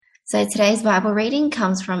So today's Bible reading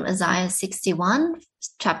comes from Isaiah 61,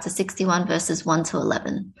 chapter 61, verses 1 to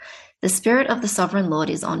 11. The Spirit of the Sovereign Lord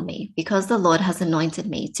is on me, because the Lord has anointed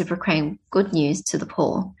me to proclaim good news to the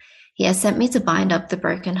poor. He has sent me to bind up the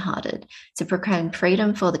brokenhearted, to proclaim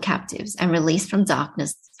freedom for the captives and release from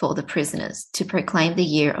darkness for the prisoners, to proclaim the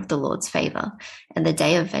year of the Lord's favor and the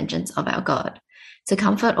day of vengeance of our God, to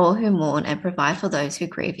comfort all who mourn and provide for those who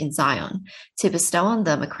grieve in Zion, to bestow on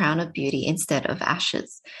them a crown of beauty instead of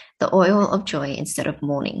ashes, the oil of joy instead of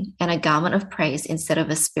mourning, and a garment of praise instead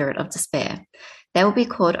of a spirit of despair. They will be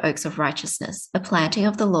called oaks of righteousness, a planting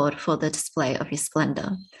of the Lord for the display of his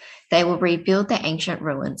splendor. They will rebuild the ancient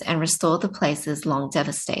ruins and restore the places long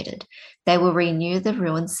devastated. They will renew the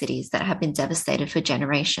ruined cities that have been devastated for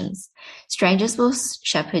generations. Strangers will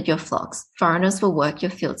shepherd your flocks, foreigners will work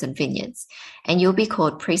your fields and vineyards, and you'll be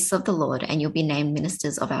called priests of the Lord, and you'll be named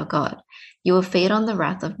ministers of our God. You will feed on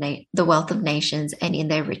the wealth of nations, and in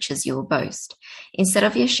their riches you will boast. Instead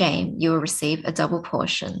of your shame, you will receive a double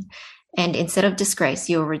portion, and instead of disgrace,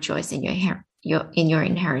 you will rejoice in your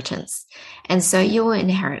inheritance. And so you will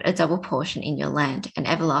inherit a double portion in your land, and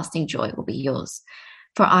everlasting joy will be yours.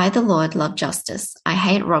 For I, the Lord, love justice. I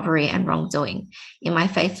hate robbery and wrongdoing. In my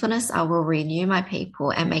faithfulness, I will renew my people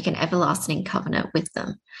and make an everlasting covenant with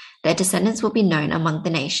them. Their descendants will be known among the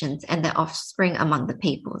nations and their offspring among the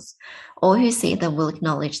peoples. All who see them will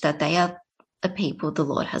acknowledge that they are a people the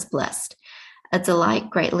Lord has blessed. I delight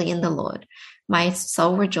greatly in the Lord. My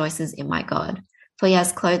soul rejoices in my God. For he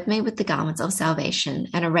has clothed me with the garments of salvation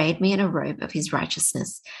and arrayed me in a robe of his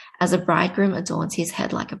righteousness, as a bridegroom adorns his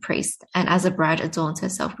head like a priest, and as a bride adorns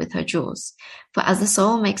herself with her jewels. For as the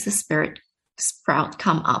soil makes the spirit sprout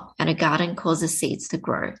come up, and a garden causes seeds to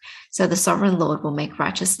grow, so the sovereign Lord will make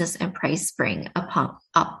righteousness and praise spring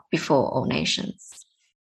up before all nations.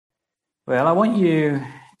 Well, I want you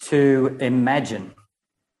to imagine,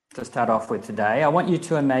 to start off with today, I want you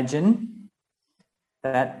to imagine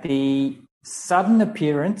that the sudden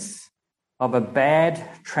appearance of a bad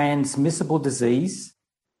transmissible disease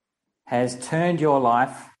has turned your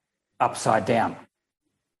life upside down.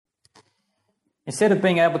 Instead of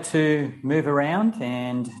being able to move around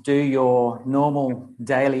and do your normal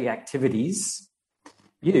daily activities,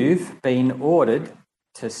 you've been ordered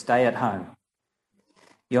to stay at home.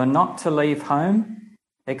 You're not to leave home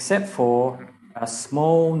except for a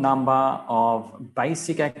small number of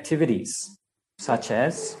basic activities, such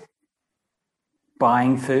as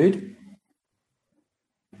buying food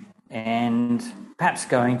and perhaps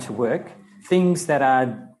going to work, things that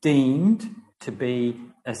are deemed to be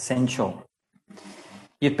essential.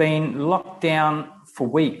 You've been locked down for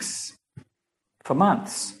weeks, for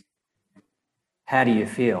months. How do you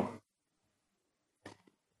feel?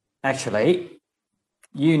 Actually,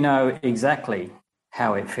 you know exactly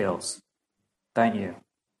how it feels, don't you?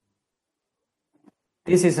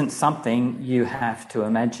 This isn't something you have to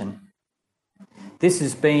imagine. This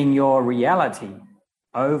has been your reality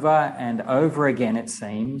over and over again, it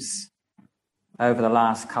seems, over the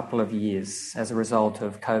last couple of years as a result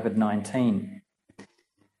of COVID-19.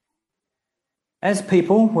 As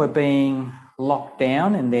people were being locked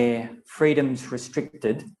down and their freedoms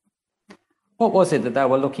restricted, what was it that they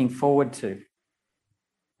were looking forward to?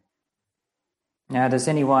 Now, does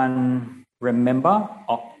anyone remember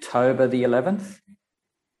October the 11th?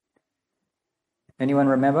 Anyone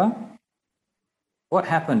remember? What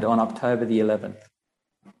happened on October the 11th?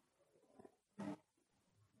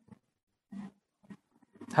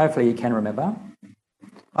 Hopefully you can remember.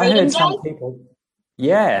 I heard some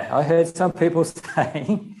people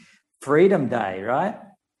saying Freedom Day, right?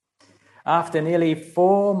 After nearly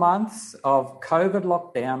 4 months of COVID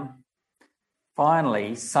lockdown,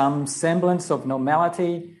 finally some semblance of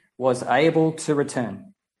normality was able to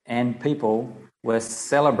return, and people were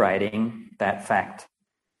celebrating that fact.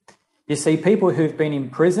 You see, people who've been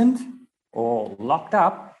imprisoned or locked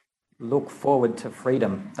up look forward to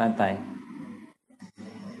freedom, don't they?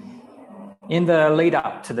 In the lead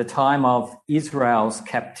up to the time of Israel's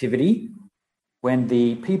captivity, when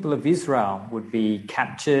the people of Israel would be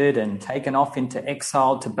captured and taken off into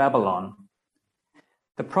exile to Babylon,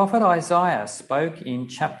 the prophet Isaiah spoke in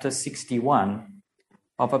chapter 61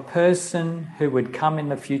 of a person who would come in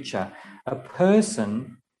the future, a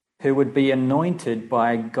person who would be anointed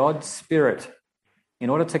by God's Spirit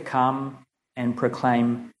in order to come and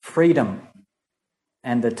proclaim freedom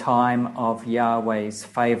and the time of Yahweh's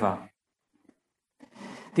favour.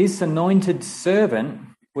 This anointed servant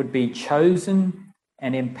would be chosen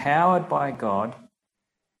and empowered by God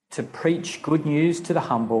to preach good news to the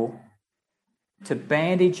humble, to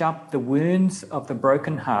bandage up the wounds of the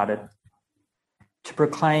brokenhearted, to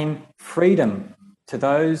proclaim freedom to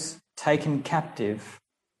those taken captive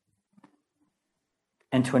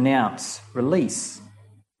and to announce release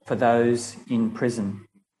for those in prison.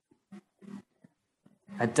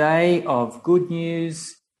 A day of good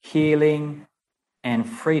news, healing, and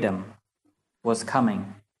freedom was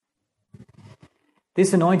coming.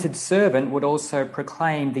 This anointed servant would also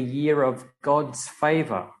proclaim the year of God's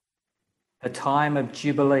favour, a time of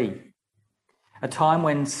jubilee, a time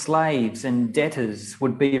when slaves and debtors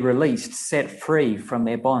would be released, set free from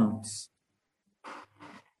their bonds.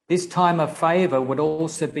 This time of favour would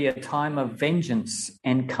also be a time of vengeance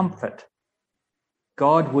and comfort.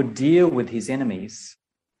 God would deal with his enemies,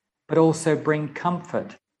 but also bring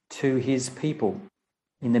comfort to his people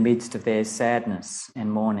in the midst of their sadness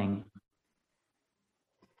and mourning.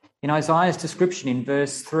 In Isaiah's description in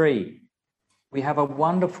verse 3, we have a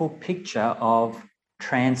wonderful picture of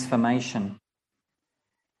transformation.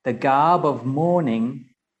 The garb of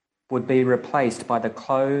mourning would be replaced by the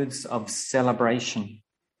clothes of celebration.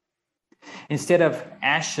 Instead of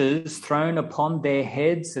ashes thrown upon their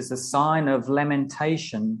heads as a sign of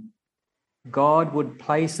lamentation, God would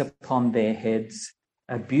place upon their heads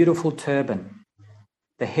a beautiful turban,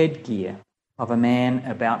 the headgear of a man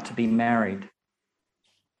about to be married.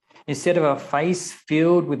 Instead of a face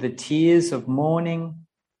filled with the tears of mourning,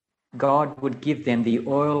 God would give them the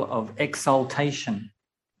oil of exaltation.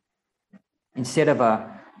 Instead of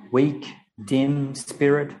a weak, dim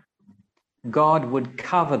spirit, God would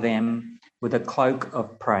cover them with a cloak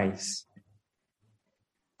of praise.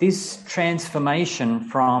 This transformation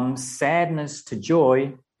from sadness to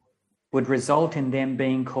joy would result in them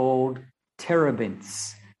being called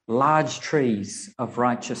terebinths, large trees of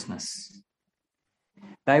righteousness.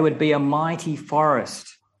 They would be a mighty forest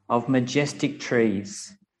of majestic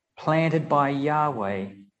trees planted by Yahweh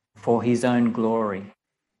for his own glory.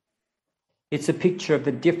 It's a picture of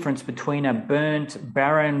the difference between a burnt,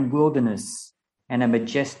 barren wilderness and a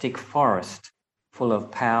majestic forest full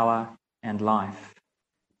of power and life.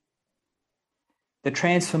 The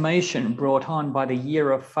transformation brought on by the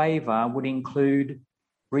year of favour would include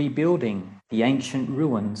rebuilding the ancient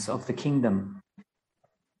ruins of the kingdom.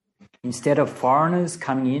 Instead of foreigners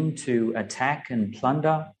coming in to attack and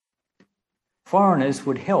plunder, foreigners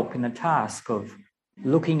would help in the task of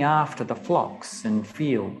looking after the flocks and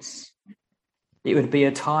fields. It would be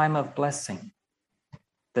a time of blessing,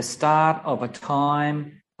 the start of a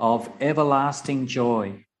time of everlasting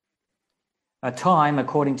joy, a time,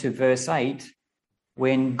 according to verse 8,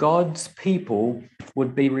 when God's people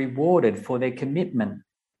would be rewarded for their commitment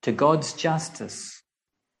to God's justice,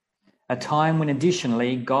 a time when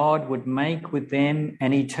additionally God would make with them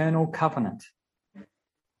an eternal covenant,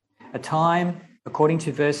 a time, according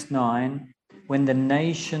to verse 9, when the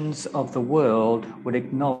nations of the world would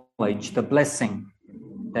acknowledge the blessing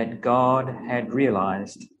that God had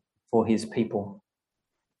realised for his people.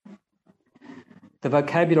 The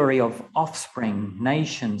vocabulary of offspring,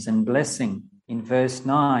 nations, and blessing in verse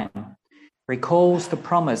 9 recalls the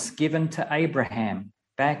promise given to Abraham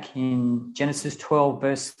back in Genesis 12,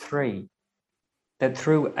 verse 3, that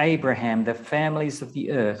through Abraham the families of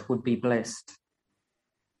the earth would be blessed.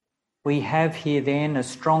 We have here then a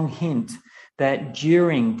strong hint that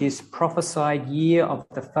during this prophesied year of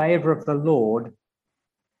the favour of the Lord,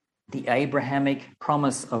 the Abrahamic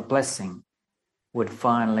promise of blessing would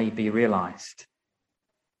finally be realised.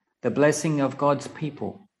 The blessing of God's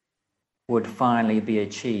people would finally be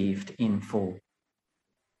achieved in full.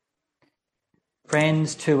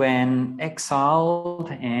 Friends, to an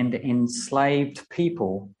exiled and enslaved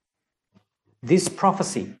people, this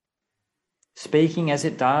prophecy, speaking as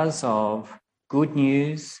it does of good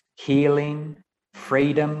news, healing,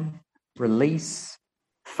 freedom, release,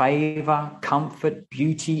 favour, comfort,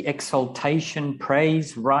 beauty, exaltation,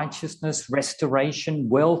 praise, righteousness, restoration,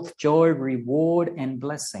 wealth, joy, reward, and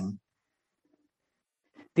blessing.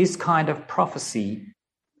 This kind of prophecy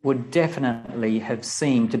would definitely have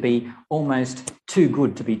seemed to be almost too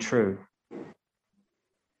good to be true.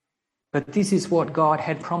 But this is what God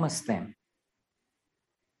had promised them.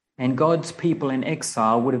 And God's people in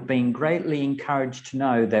exile would have been greatly encouraged to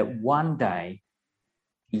know that one day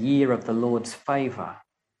the year of the Lord's favour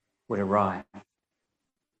would arrive.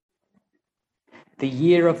 The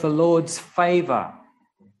year of the Lord's favour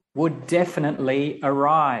would definitely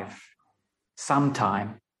arrive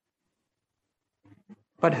sometime.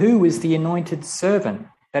 But who is the anointed servant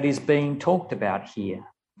that is being talked about here?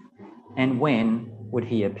 And when would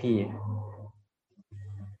he appear?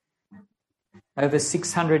 Over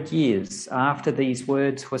 600 years after these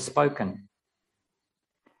words were spoken,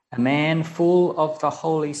 a man full of the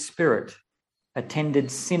Holy Spirit attended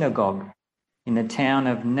synagogue in the town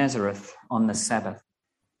of Nazareth on the Sabbath.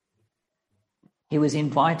 He was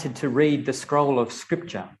invited to read the scroll of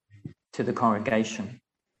Scripture to the congregation.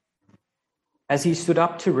 As he stood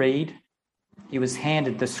up to read, he was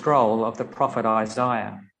handed the scroll of the prophet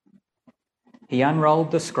Isaiah. He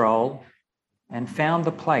unrolled the scroll and found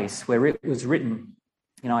the place where it was written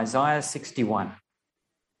in Isaiah 61.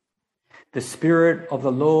 The Spirit of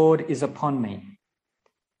the Lord is upon me,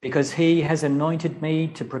 because he has anointed me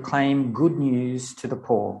to proclaim good news to the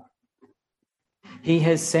poor. He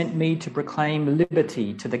has sent me to proclaim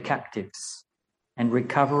liberty to the captives and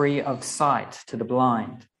recovery of sight to the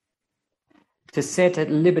blind, to set at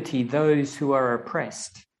liberty those who are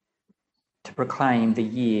oppressed, to proclaim the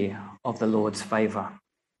year of the Lord's favour.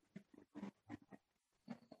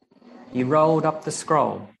 He rolled up the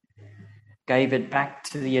scroll, gave it back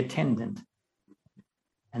to the attendant,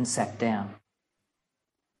 and sat down.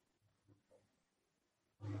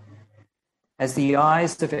 As the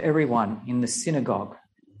eyes of everyone in the synagogue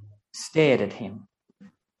stared at him,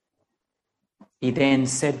 he then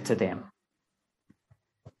said to them,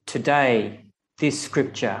 "Today this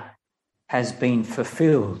scripture has been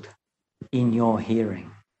fulfilled in your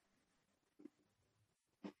hearing."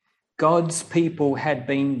 God's people had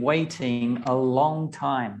been waiting a long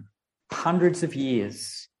time, hundreds of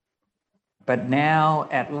years, but now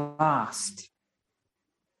at last,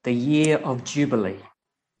 the year of Jubilee,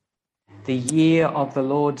 the year of the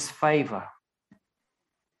Lord's favour,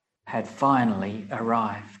 had finally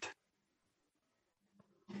arrived.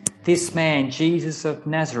 This man, Jesus of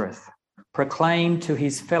Nazareth, proclaimed to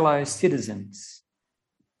his fellow citizens,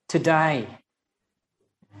 Today,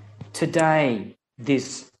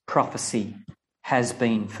 this prophecy has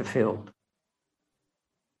been fulfilled.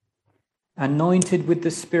 Anointed with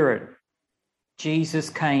the Spirit, Jesus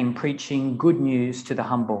came preaching good news to the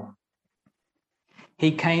humble.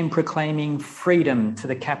 He came proclaiming freedom to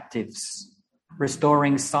the captives,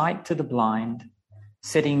 restoring sight to the blind,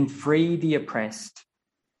 setting free the oppressed,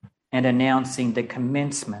 and announcing the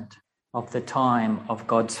commencement of the time of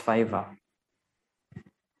God's favour.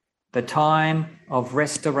 The time of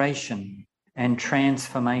restoration and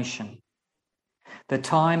transformation. The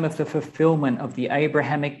time of the fulfilment of the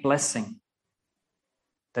Abrahamic blessing.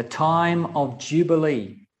 The time of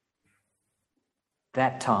Jubilee.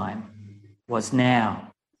 That time was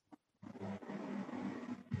now.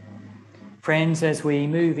 Friends, as we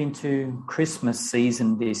move into Christmas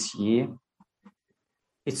season this year,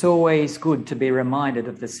 it's always good to be reminded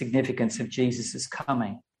of the significance of Jesus'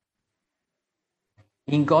 coming.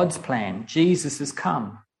 In God's plan, Jesus has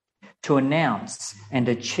come to announce and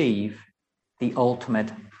achieve the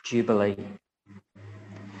ultimate Jubilee.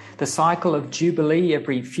 The cycle of Jubilee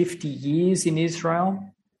every 50 years in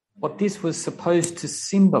Israel, what this was supposed to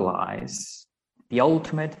symbolise, the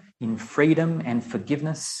ultimate in freedom and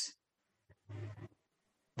forgiveness,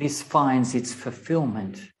 this finds its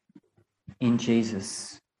fulfilment in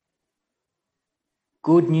Jesus.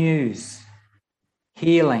 Good news,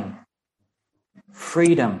 healing,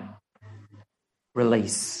 freedom,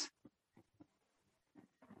 release.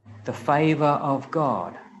 The favour of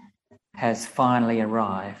God has finally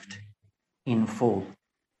arrived in full.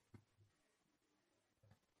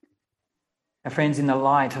 Now, friends, in the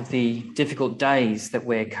light of the difficult days that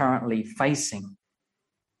we're currently facing,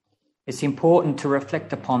 it's important to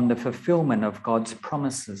reflect upon the fulfilment of God's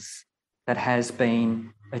promises that has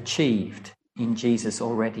been achieved in Jesus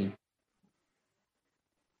already.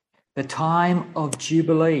 The time of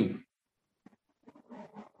Jubilee,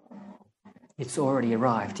 it's already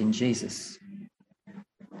arrived in Jesus.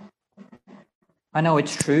 I know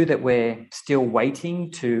it's true that we're still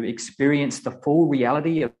waiting to experience the full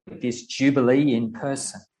reality of this Jubilee in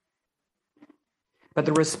person. But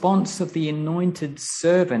the response of the anointed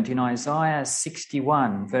servant in Isaiah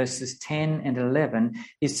 61, verses 10 and 11,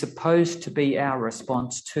 is supposed to be our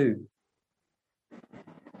response too.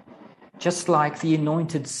 Just like the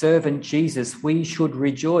anointed servant Jesus, we should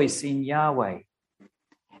rejoice in Yahweh.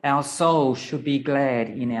 Our soul should be glad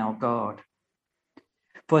in our God.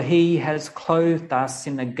 For he has clothed us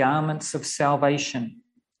in the garments of salvation.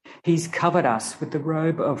 He's covered us with the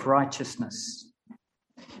robe of righteousness.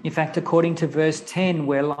 In fact, according to verse 10,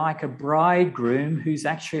 we're like a bridegroom who's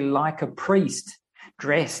actually like a priest,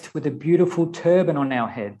 dressed with a beautiful turban on our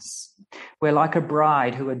heads. We're like a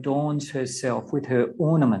bride who adorns herself with her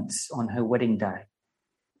ornaments on her wedding day.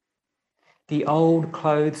 The old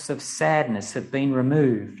clothes of sadness have been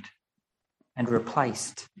removed and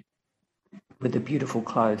replaced with the beautiful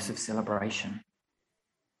clothes of celebration.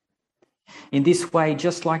 In this way,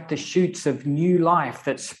 just like the shoots of new life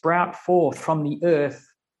that sprout forth from the earth,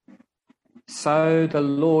 so the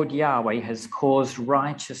Lord Yahweh has caused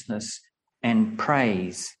righteousness and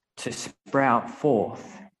praise to sprout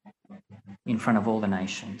forth in front of all the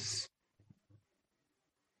nations.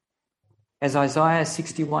 As Isaiah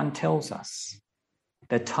 61 tells us,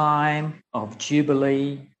 the time of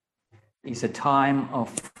Jubilee is a time of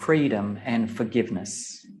freedom and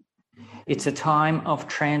forgiveness. It's a time of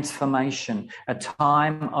transformation, a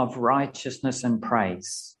time of righteousness and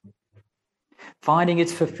praise. Finding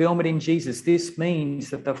its fulfillment in Jesus, this means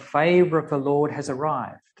that the favour of the Lord has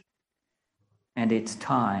arrived, and it's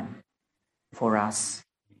time for us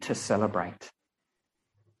to celebrate.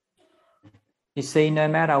 You see, no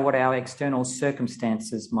matter what our external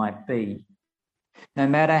circumstances might be, no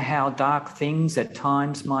matter how dark things at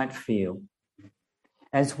times might feel,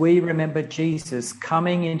 as we remember Jesus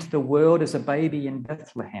coming into the world as a baby in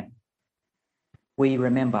Bethlehem, we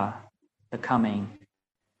remember the coming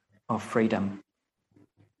of freedom.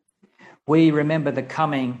 We remember the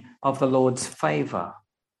coming of the Lord's favour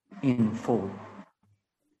in full.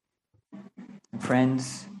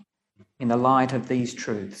 Friends, in the light of these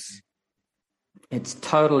truths, it's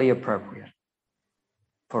totally appropriate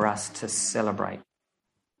for us to celebrate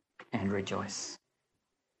and rejoice.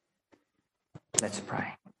 Let's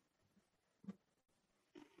pray.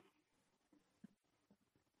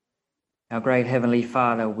 Our great Heavenly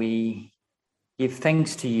Father, we give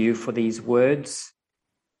thanks to you for these words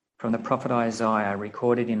from the prophet Isaiah,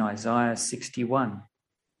 recorded in Isaiah 61,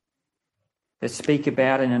 that speak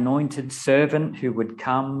about an anointed servant who would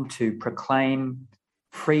come to proclaim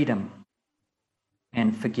freedom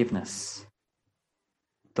and forgiveness,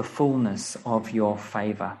 the fullness of your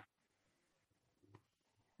favour.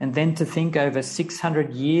 And then to think over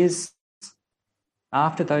 600 years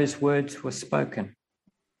after those words were spoken,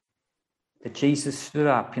 that Jesus stood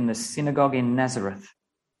up in the synagogue in Nazareth,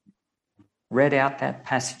 read out that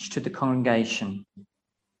passage to the congregation,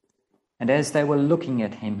 and as they were looking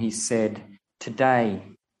at him, he said,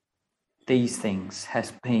 "Today, these things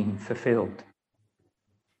has been fulfilled."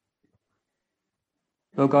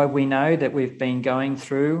 Lord God, we know that we've been going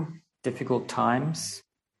through difficult times.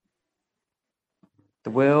 The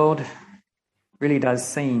world really does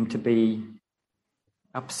seem to be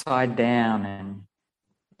upside down and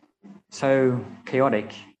so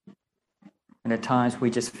chaotic, and at times we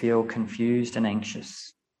just feel confused and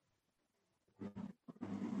anxious.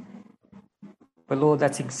 But Lord,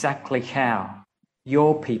 that's exactly how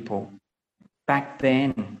your people back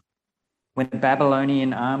then, when the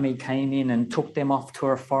Babylonian army came in and took them off to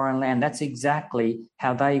a foreign land, that's exactly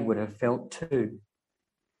how they would have felt too.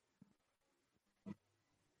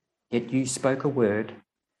 Yet you spoke a word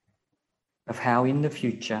of how in the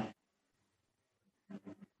future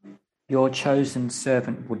your chosen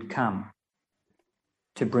servant would come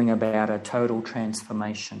to bring about a total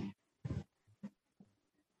transformation,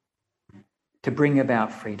 to bring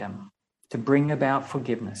about freedom, to bring about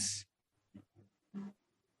forgiveness,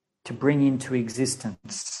 to bring into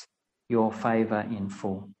existence your favour in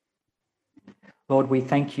full. Lord, we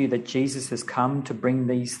thank you that Jesus has come to bring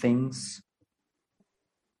these things.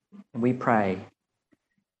 And we pray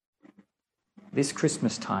this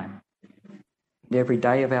Christmas time and every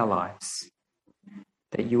day of our lives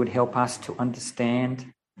that you would help us to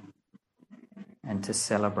understand and to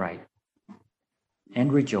celebrate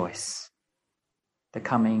and rejoice the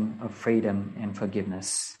coming of freedom and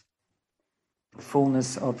forgiveness, the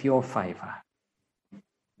fullness of your favour.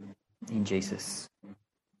 In Jesus.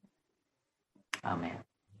 Amen.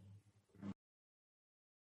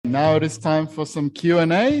 Now it is time for some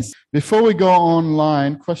Q&As. Before we go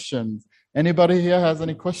online, questions. Anybody here has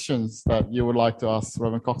any questions that you would like to ask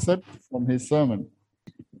Reverend Coxhead from his sermon?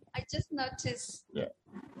 I just noticed Yeah.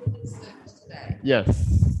 in the service today,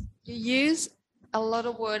 Yes. you use a lot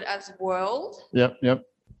of word as world, Yep.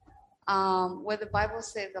 where the Bible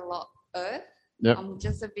says a lot earth. Yep. I'm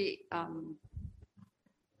just a bit, I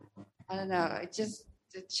don't know, it just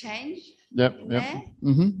the change Yep. in there.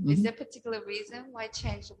 Is there a particular reason why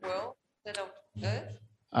change the world instead of earth?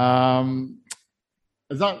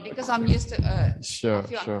 Is that Because I'm used to earth. Sure. I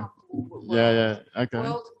feel uncomfortable with world. Yeah. Okay.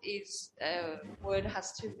 World is word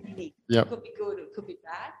has two meanings. Yep. It could be good, it could be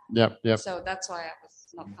bad. Yep. So that's why I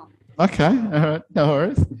was not comfortable. Okay. All right. No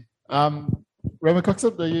worries. Reverend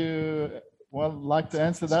Coxhead, do you like to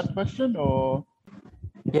answer that question or?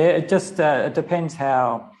 Yeah, it just it depends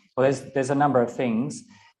how. Well, there's a number of things.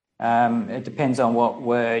 It depends on what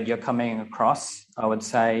word you're coming across. I would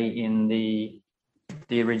say in the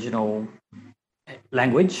original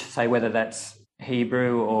language, say whether that's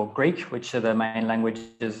Hebrew or Greek, which are the main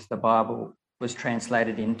languages the Bible was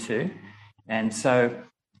translated into. And so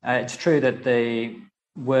it's true that the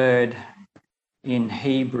word in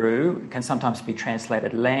Hebrew can sometimes be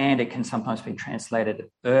translated land, it can sometimes be translated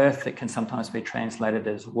earth, it can sometimes be translated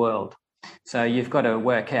as world. So you've got to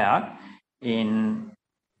work out in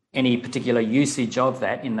any particular usage of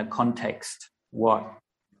that in the context, what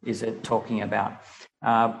is it talking about.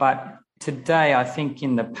 But today, I think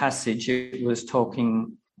in the passage, it was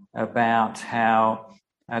talking about how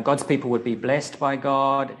God's people would be blessed by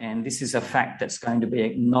God, and this is a fact that's going to be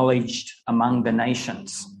acknowledged among the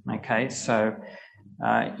nations. Okay, so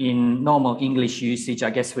in normal English usage, I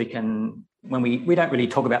guess we can, when we don't really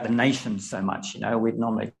talk about the nations so much, we'd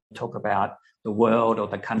normally talk about the world or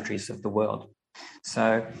the countries of the world.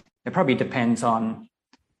 So it probably depends on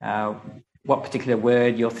what particular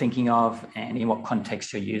word you're thinking of and in what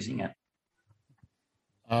context you're using it.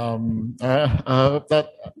 That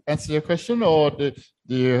answer your question, or do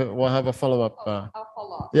you have a follow-up? I'll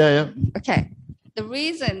follow up. Yeah. Okay. The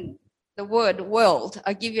reason the word world,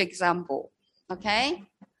 I'll give you an example. Okay.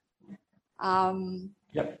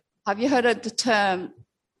 Yep. Have you heard of the term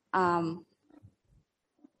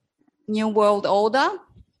New World Order?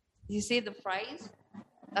 You see the phrase?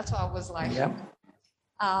 That's what I was like. Yep.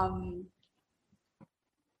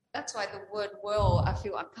 That's why the word world, I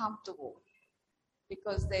feel uncomfortable,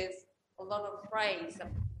 because there's a lot of phrase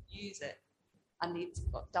that use it and it's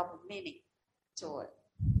got double meaning to it.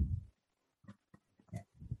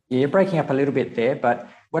 Yeah, you're breaking up a little bit there, but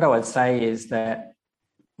what I would say is that,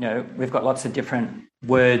 we've got lots of different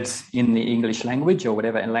words in the English language or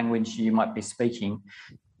whatever language you might be speaking.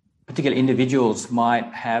 Particular individuals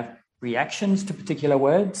might have reactions to particular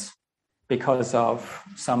words because of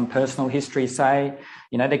some personal history, say.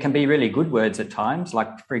 There can be really good words at times,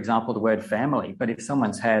 like, for example, the word family. But if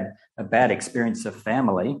someone's had a bad experience of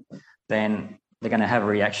family, then they're going to have a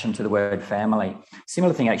reaction to the word family.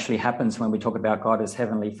 Similar thing actually happens when we talk about God as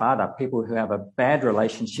Heavenly Father. People who have a bad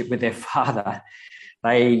relationship with their father,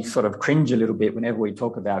 they sort of cringe a little bit whenever we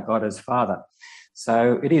talk about God as Father.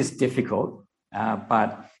 So it is difficult,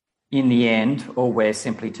 but in the end, all we're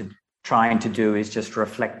simply trying to do is just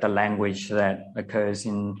reflect the language that occurs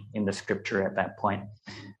in the scripture at that point.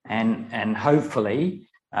 And hopefully,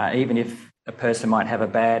 even if a person might have a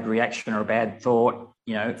bad reaction or a bad thought,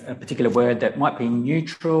 a particular word that might be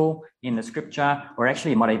neutral in the scripture, or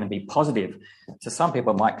actually it might even be positive. So some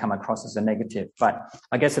people might come across as a negative. But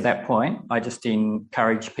I guess at that point, I just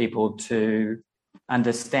encourage people to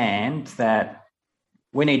understand that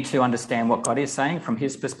we need to understand what God is saying from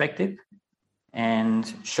his perspective.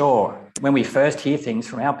 And sure, when we first hear things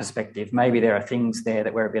from our perspective, maybe there are things there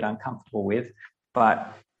that we're a bit uncomfortable with.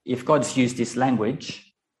 But if God's used this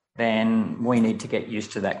language, then we need to get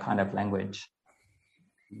used to that kind of language.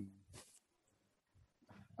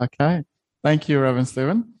 Okay. Thank you, Reverend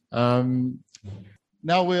Stephen.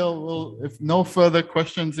 Now we'll, if no further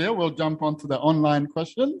questions here, we'll jump on to the online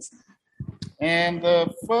questions. And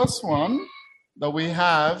the first one that we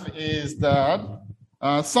have is that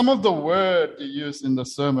some of the words you used in the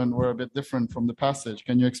sermon were a bit different from the passage.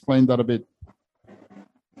 Can you explain that a bit?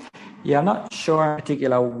 Yeah, I'm not sure in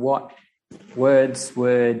particular what words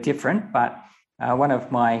were different, but one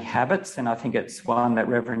of my habits, and I think it's one that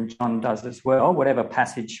Reverend John does as well, whatever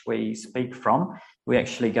passage we speak from, we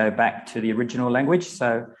actually go back to the original language.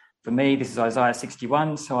 So for me, this is Isaiah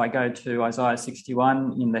 61, so I go to Isaiah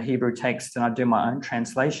 61 in the Hebrew text and I do my own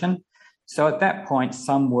translation. So at that point,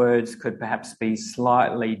 some words could perhaps be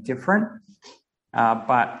slightly different,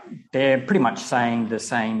 but they're pretty much saying the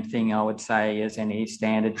same thing, I would say, as any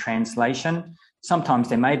standard translation. Sometimes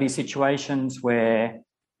there may be situations where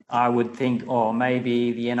I would think,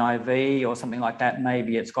 maybe the NIV or something like that,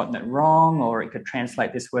 maybe it's gotten it wrong, or it could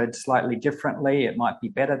translate this word slightly differently. It might be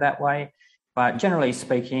better that way. But generally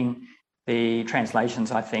speaking, the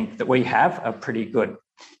translations, I think, that we have are pretty good.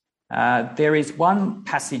 There is one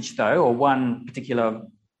passage, though, or one particular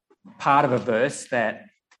part of a verse that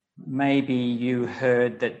maybe you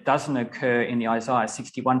heard that doesn't occur in the Isaiah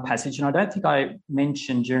 61 passage. And I don't think I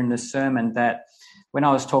mentioned during the sermon that when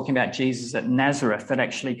I was talking about Jesus at Nazareth, that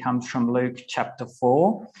actually comes from Luke chapter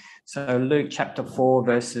 4. So Luke chapter 4,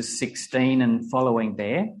 verses 16 and following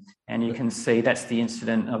there. And you can see that's the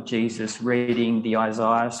incident of Jesus reading the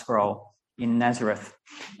Isaiah scroll in Nazareth.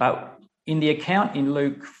 But in the account in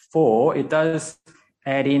Luke 4, it does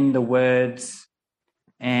add in the words,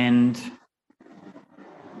 and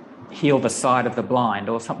heal the sight of the blind,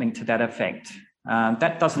 or something to that effect.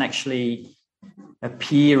 That doesn't actually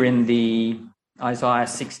appear in the Isaiah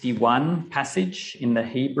 61 passage in the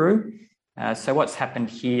Hebrew. So what's happened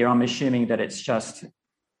here, I'm assuming that it's just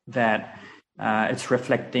that it's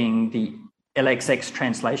reflecting the LXX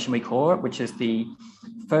translation, we call it, which is the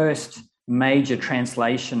first major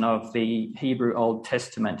translation of the Hebrew Old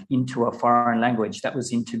Testament into a foreign language. That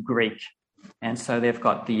was into Greek. And so they've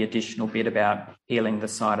got the additional bit about healing the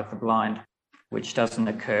sight of the blind, which doesn't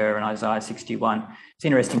occur in Isaiah 61. It's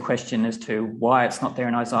an interesting question as to why it's not there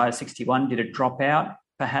in Isaiah 61. Did it drop out?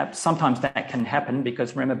 Perhaps. Sometimes that can happen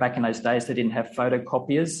because remember back in those days they didn't have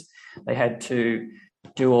photocopiers. They had to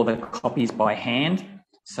do all the copies by hand.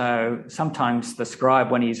 So sometimes the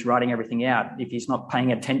scribe, when he's writing everything out, if he's not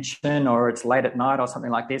paying attention or it's late at night or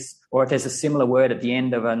something like this, or if there's a similar word at the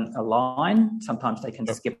end of a line, sometimes they can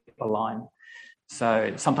skip a line.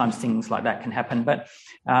 So sometimes things like that can happen. But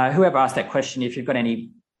whoever asked that question, if you've got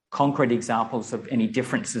any concrete examples of any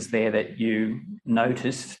differences there that you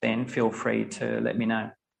noticed, then feel free to let me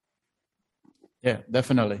know. Yeah,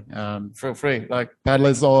 definitely. Feel free. Like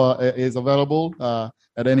Padlet is available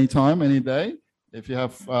at any time, any day. If you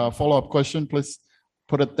have a follow-up question, please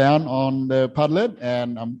put it down on the Padlet,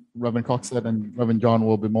 and Reverend Coxhead and Reverend John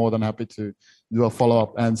will be more than happy to do a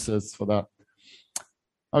follow-up answers for that.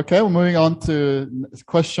 Okay, we're moving on to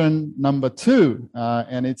question number 2,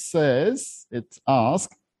 and it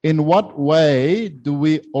asks, in what way do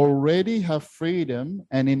we already have freedom,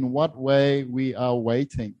 and in what way we are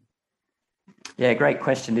waiting? Yeah, great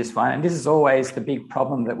question, this one. And this is always the big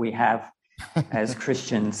problem that we have as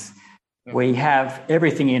Christians. We have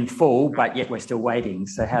everything in full, but yet we're still waiting.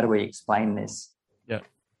 So how do we explain this? Yeah.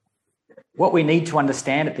 What we need to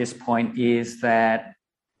understand at this point is that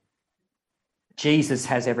Jesus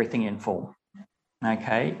has everything in full.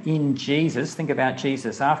 Okay, in Jesus, think about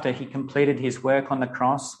Jesus. After he completed his work on the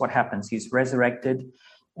cross, what happens? He's resurrected,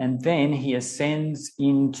 and then he ascends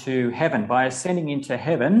into heaven. By ascending into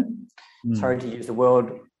heaven, sorry to use the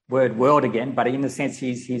word world again, but in the sense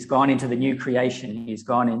he's gone into the new creation. He's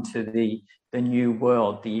gone into the new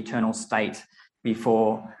world, the eternal state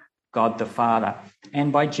before God the Father.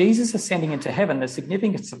 And by Jesus ascending into heaven, the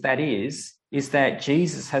significance of that is that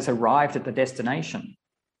Jesus has arrived at the destination.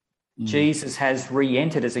 Jesus has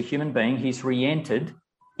re-entered as a human being. He's re-entered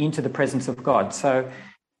into the presence of God. So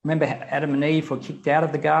remember Adam and Eve were kicked out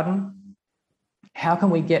of the garden? How can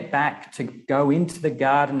we get back to go into the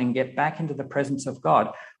garden and get back into the presence of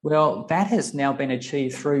God? Well, that has now been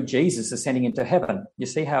achieved through Jesus ascending into heaven. You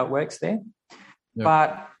see how it works there? Yeah.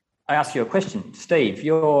 But I ask you a question. Steve,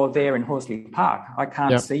 you're there in Horsley Park. I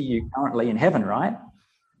can't see you currently in heaven, right?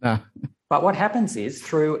 No. But what happens is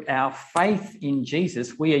through our faith in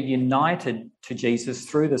Jesus, we are united to Jesus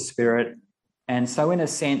through the Spirit. And so in a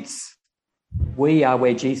sense, we are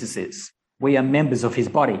where Jesus is. We are members of his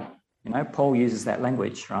body. You know, Paul uses that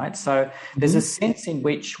language, right? So there's a sense in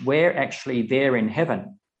which we're actually there in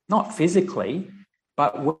heaven, not physically,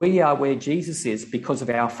 but we are where Jesus is because of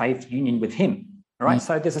our faith union with him, right?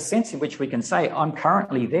 So there's a sense in which we can say, I'm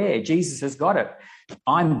currently there. Jesus has got it.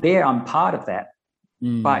 I'm there. I'm part of that.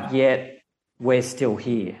 But yet we're still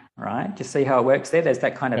here, right? Do you see how it works there? There's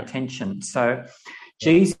that kind of tension. So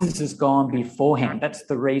Jesus has gone beforehand. That's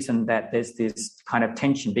the reason that there's this kind of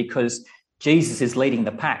tension, because Jesus is leading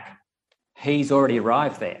the pack. He's already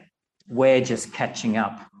arrived there. We're just catching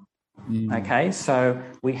up. Okay, so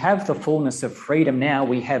we have the fullness of freedom now.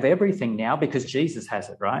 We have everything now because Jesus has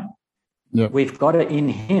it, right? Yep. We've got it in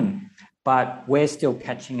him, but we're still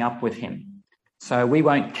catching up with him. So we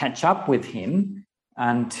won't catch up with him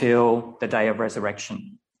until the day of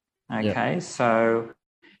resurrection. Okay, so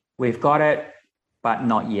we've got it, but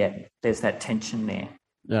not yet. There's that tension there.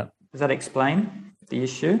 Yeah. Does that explain the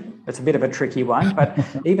issue? It's a bit of a tricky one, but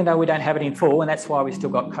even though we don't have it in full, and that's why we still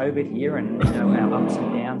got COVID here and our ups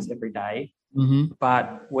and downs every day,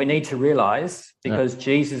 but we need to realise, because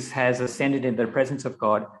Jesus has ascended into the presence of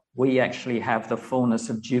God, we actually have the fullness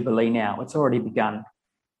of Jubilee now. It's already begun.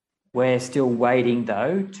 We're still waiting,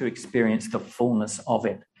 though, to experience the fullness of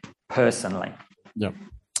it personally. Yep.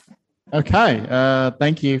 Okay.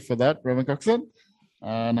 Thank you for that, Reverend Coxhead.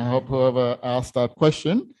 And I hope whoever asked that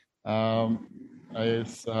question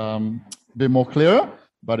is a bit more clearer.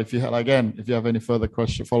 But if you have any further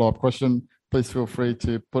follow-up question, please feel free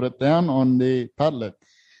to put it down on the Padlet.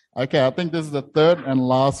 Okay, I think this is the third and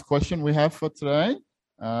last question we have for today.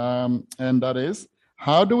 And that is,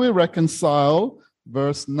 how do we reconcile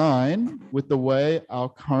verse 9 with the way our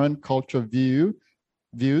current culture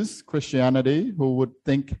views Christianity, who would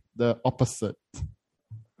think the opposite?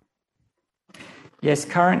 Yes,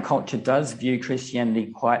 current culture does view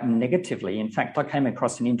Christianity quite negatively. In fact, I came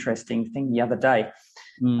across an interesting thing the other day.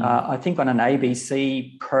 I think on an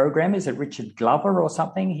ABC program, is it Richard Glover or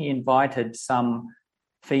something? He invited some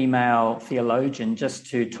female theologian just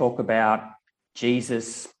to talk about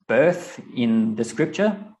Jesus' birth in the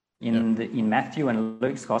scripture. in Matthew and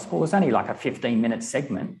Luke's gospel. It was only like a 15-minute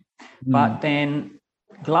segment. But then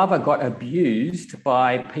Glover got abused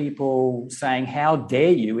by people saying, how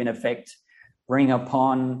dare you, in effect, bring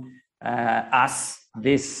upon us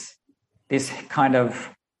this kind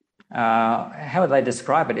of, how would they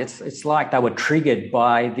describe it? It's like they were triggered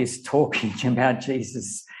by this talking about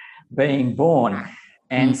Jesus being born.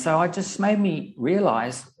 And so it just made me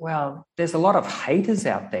realise, well, there's a lot of haters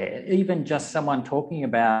out there. Even just someone talking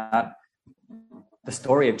about the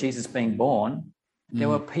story of Jesus being born, there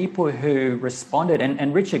were people who responded.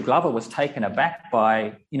 And Richard Glover was taken aback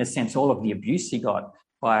by, in a sense, all of the abuse he got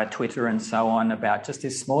via Twitter and so on about just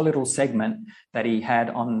this small little segment that he had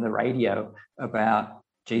on the radio about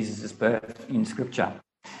Jesus' birth in Scripture.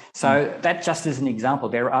 So that just is an example.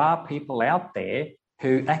 There are people out there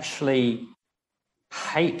who actually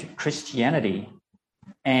hate Christianity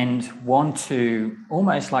and want to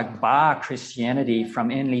almost like bar Christianity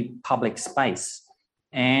from any public space.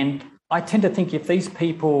 And I tend to think if these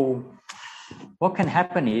people, what can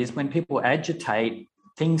happen is when people agitate,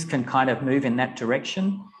 things can kind of move in that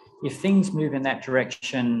direction. If things move in that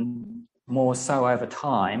direction more so over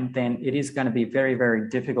time, then it is going to be very, very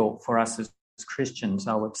difficult for us as Christians,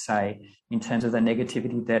 I would say, in terms of the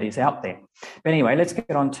negativity that is out there. But anyway, let's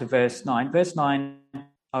get on to verse 9. Verse 9,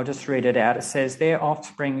 I'll just read it out. It says, their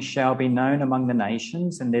offspring shall be known among the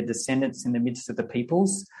nations and their descendants in the midst of the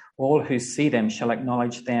peoples. All who see them shall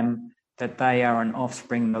acknowledge them, that they are an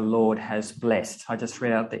offspring the Lord has blessed. I just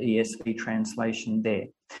read out the ESV translation there.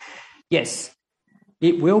 Yes,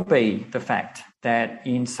 it will be the fact that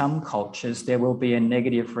in some cultures there will be a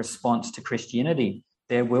negative response to Christianity.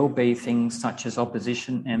 There will be things such as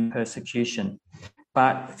opposition and persecution.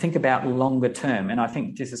 But think about longer term, and I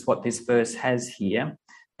think this is what this verse has here,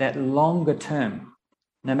 that longer term,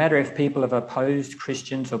 no matter if people have opposed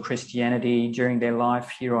Christians or Christianity during their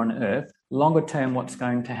life here on earth, longer term, what's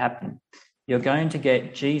going to happen? You're going to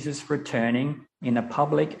get Jesus returning in a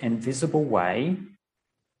public and visible way.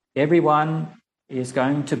 Everyone is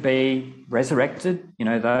going to be resurrected,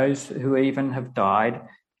 those who even have died,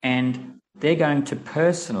 and they're going to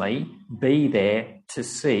personally be there to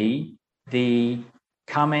see the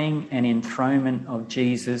coming and enthronement of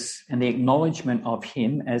Jesus and the acknowledgement of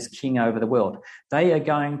him as king over the world. They are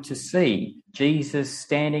going to see Jesus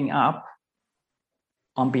standing up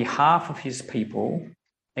on behalf of his people,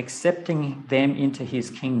 accepting them into his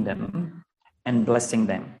kingdom and blessing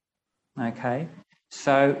them. Okay?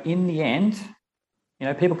 So in the end,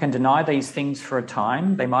 people can deny these things for a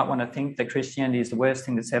time. They might want to think that Christianity is the worst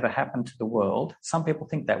thing that's ever happened to the world. Some people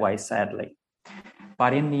think that way, sadly.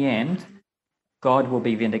 But in the end, God will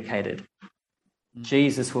be vindicated.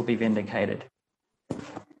 Jesus will be vindicated.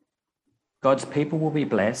 God's people will be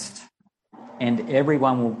blessed, and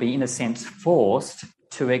everyone will be, in a sense, forced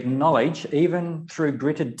to acknowledge, even through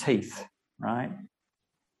gritted teeth, right,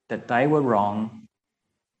 that they were wrong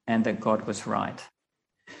and that God was right.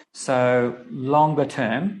 So longer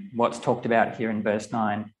term, what's talked about here in verse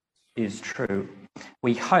 9 is true.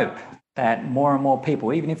 We hope that more and more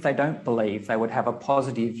people, even if they don't believe, they would have a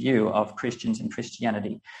positive view of Christians and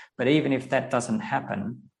Christianity. But even if that doesn't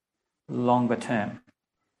happen, longer term,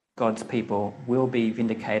 God's people will be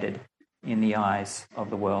vindicated in the eyes of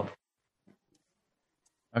the world.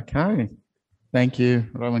 Okay. Thank you,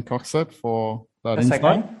 Rowan Coxhead, for that That's insight.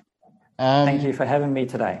 okay. Thank you for having me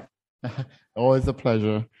today. Always a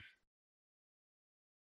pleasure.